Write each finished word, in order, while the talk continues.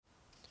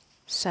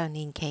常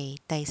年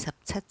期第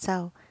17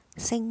周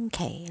星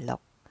期六，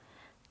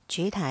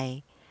主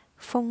題：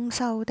豐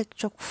收的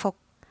祝福，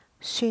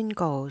宣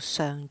告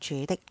上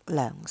主的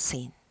良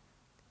善。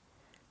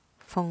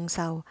豐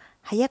收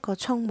係一個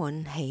充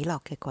滿喜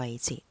樂嘅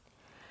季節，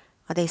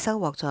我哋收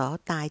穫咗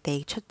大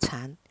地出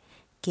產，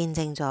見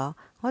證咗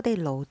我哋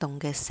勞動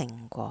嘅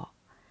成果。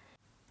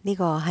呢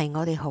個係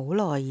我哋好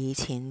耐以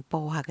前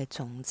播下嘅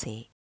種子，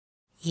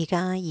而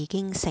家已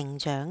經成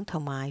長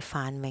同埋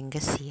繁榮嘅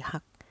時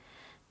刻。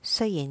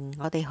雖然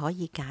我哋可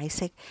以解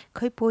釋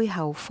佢背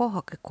後科學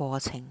嘅過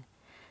程，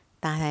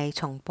但係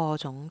從播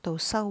種到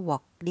收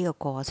穫呢個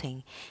過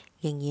程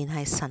仍然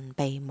係神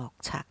秘莫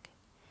測。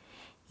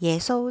耶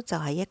穌就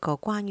喺一個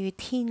關於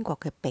天國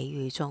嘅比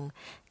喻中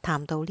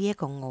談到呢一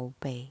個奧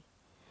秘。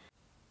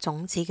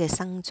種子嘅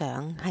生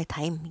長係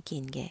睇唔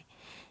見嘅，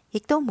亦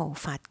都無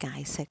法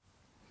解釋。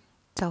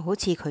就好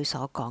似佢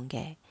所講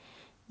嘅，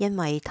因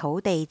為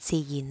土地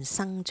自然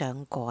生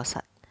長果實，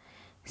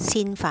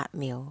先發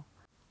苗，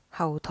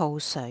後吐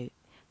穗，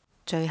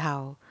最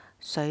後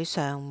穗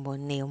上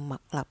滿了麥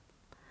粒。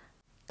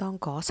當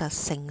果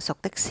實成熟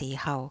的時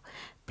候，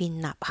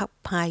便立刻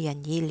派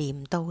人以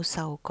鎌刀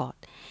收割，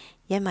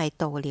因為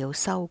到了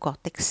收割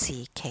的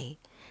時期。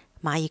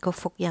馬爾谷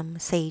福音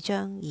4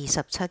章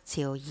27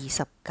至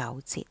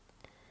29節。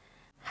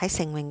喺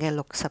聖詠嘅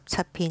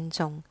67篇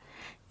中，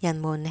人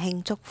們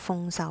慶祝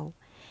豐收，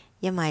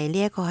因為呢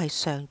一個係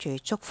上主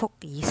祝福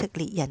以色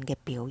列人嘅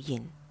表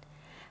現。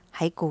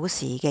喺古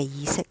時嘅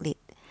以色列，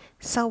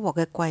收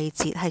穫嘅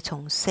季節係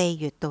從4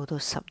月到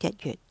11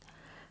月，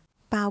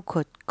包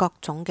括各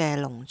種嘅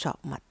農作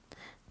物，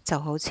就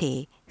好似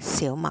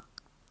小麥、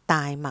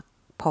大麥、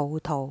葡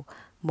萄、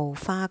無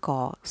花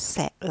果、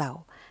石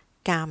榴、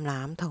橄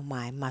欖同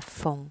埋蜜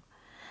蜂，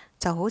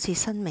就好似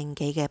申命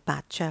記嘅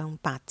8章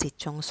8節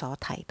中所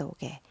提到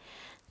嘅，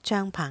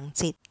帳棚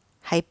節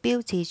係標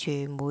誌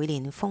住每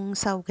年豐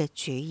收嘅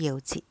主要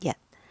節日。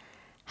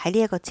喺呢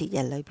一個節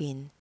日裏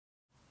邊，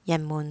人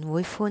們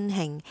會歡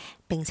慶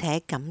並且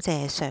感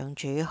謝上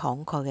主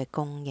慷慨嘅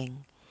供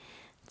應，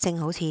正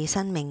好似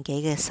申命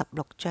記嘅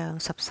16章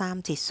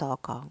13節所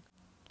講，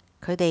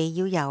佢哋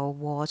要由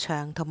禾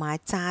場同埋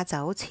榨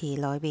酒池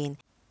裏邊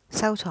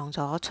收藏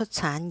咗出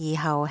產以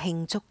後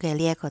慶祝嘅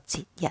呢一個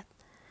節日。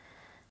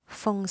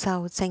豐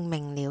收證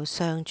明了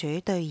上主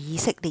對以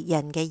色列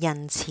人嘅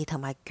仁慈同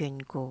埋眷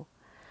顧。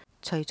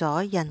除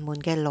咗人們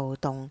嘅勞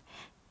動，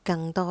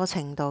更多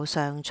程度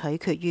上取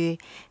決於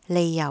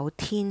利有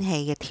天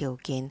氣嘅條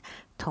件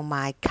同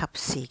埋及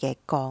時嘅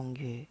降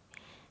雨。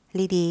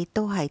呢啲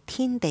都係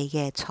天地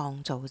嘅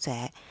創造者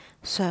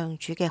上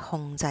主嘅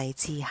控制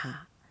之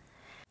下。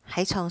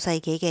喺創世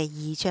紀嘅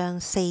2章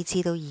4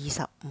至到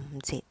25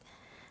節，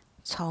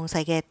創世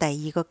嘅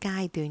第二個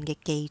階段嘅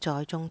記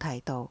載中提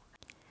到，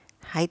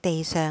喺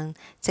地上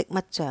植物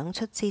長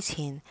出之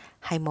前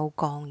係冇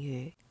降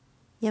雨，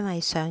因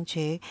為上主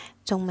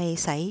仲未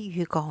使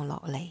雨降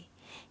落嚟，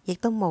亦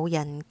都冇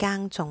人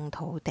耕種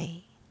土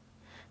地。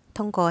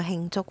通過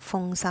慶祝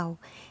豐收，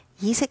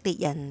以色列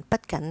人不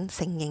僅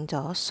承認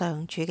咗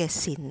上主嘅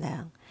善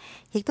良，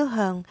亦都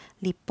向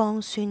列邦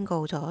宣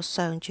告咗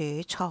上主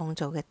創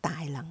造嘅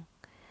大能。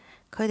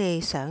佢哋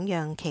想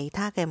讓其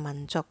他嘅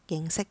民族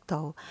認識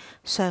到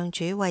上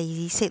主為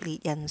以色列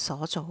人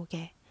所做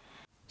嘅，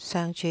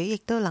上主亦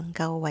都能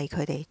夠為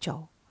佢哋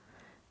做。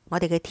我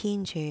哋嘅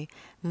天主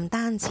唔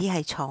單止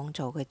係創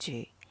造嘅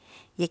主，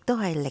亦都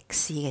係歷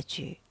史嘅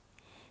主。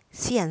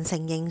詩人承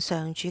認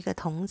上主嘅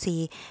統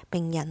治，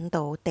並引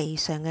導地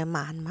上嘅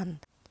萬民。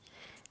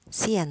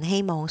詩人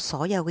希望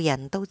所有嘅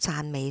人都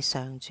讚美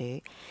上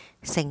主，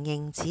承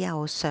認只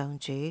有上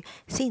主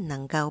先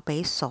能夠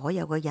俾所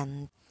有嘅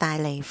人帶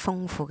嚟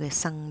豐富嘅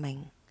生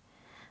命。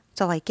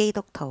作為基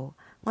督徒，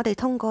我哋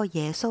通過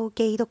耶穌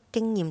基督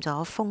經驗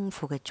咗豐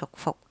富嘅祝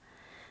福。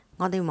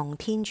我哋蒙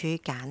天主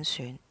揀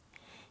選，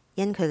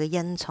因佢嘅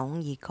恩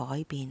寵而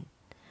改變，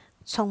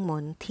充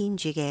滿天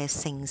主嘅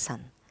聖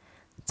神，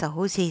就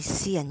好似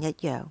詩人一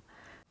樣。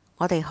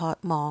我哋渴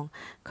望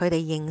佢哋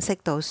認識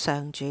到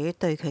上主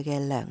對佢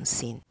嘅良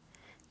善，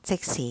即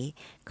使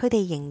佢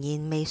哋仍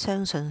然未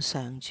相信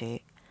上主。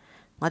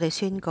我哋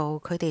宣告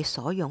佢哋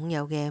所擁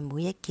有嘅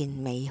每一件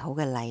美好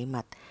嘅禮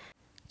物，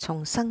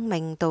從生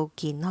命到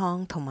健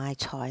康同埋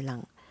才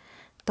能，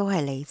都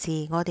係嚟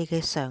自我哋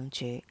嘅上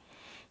主，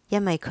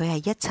因為佢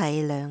係一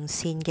切良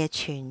善嘅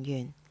泉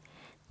源。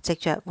藉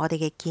着我哋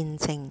嘅見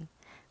證，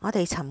我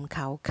哋尋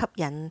求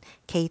吸引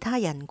其他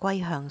人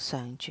歸向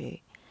上主，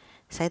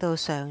使到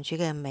上主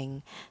嘅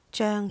名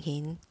彰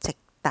顯直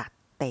達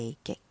地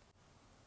極。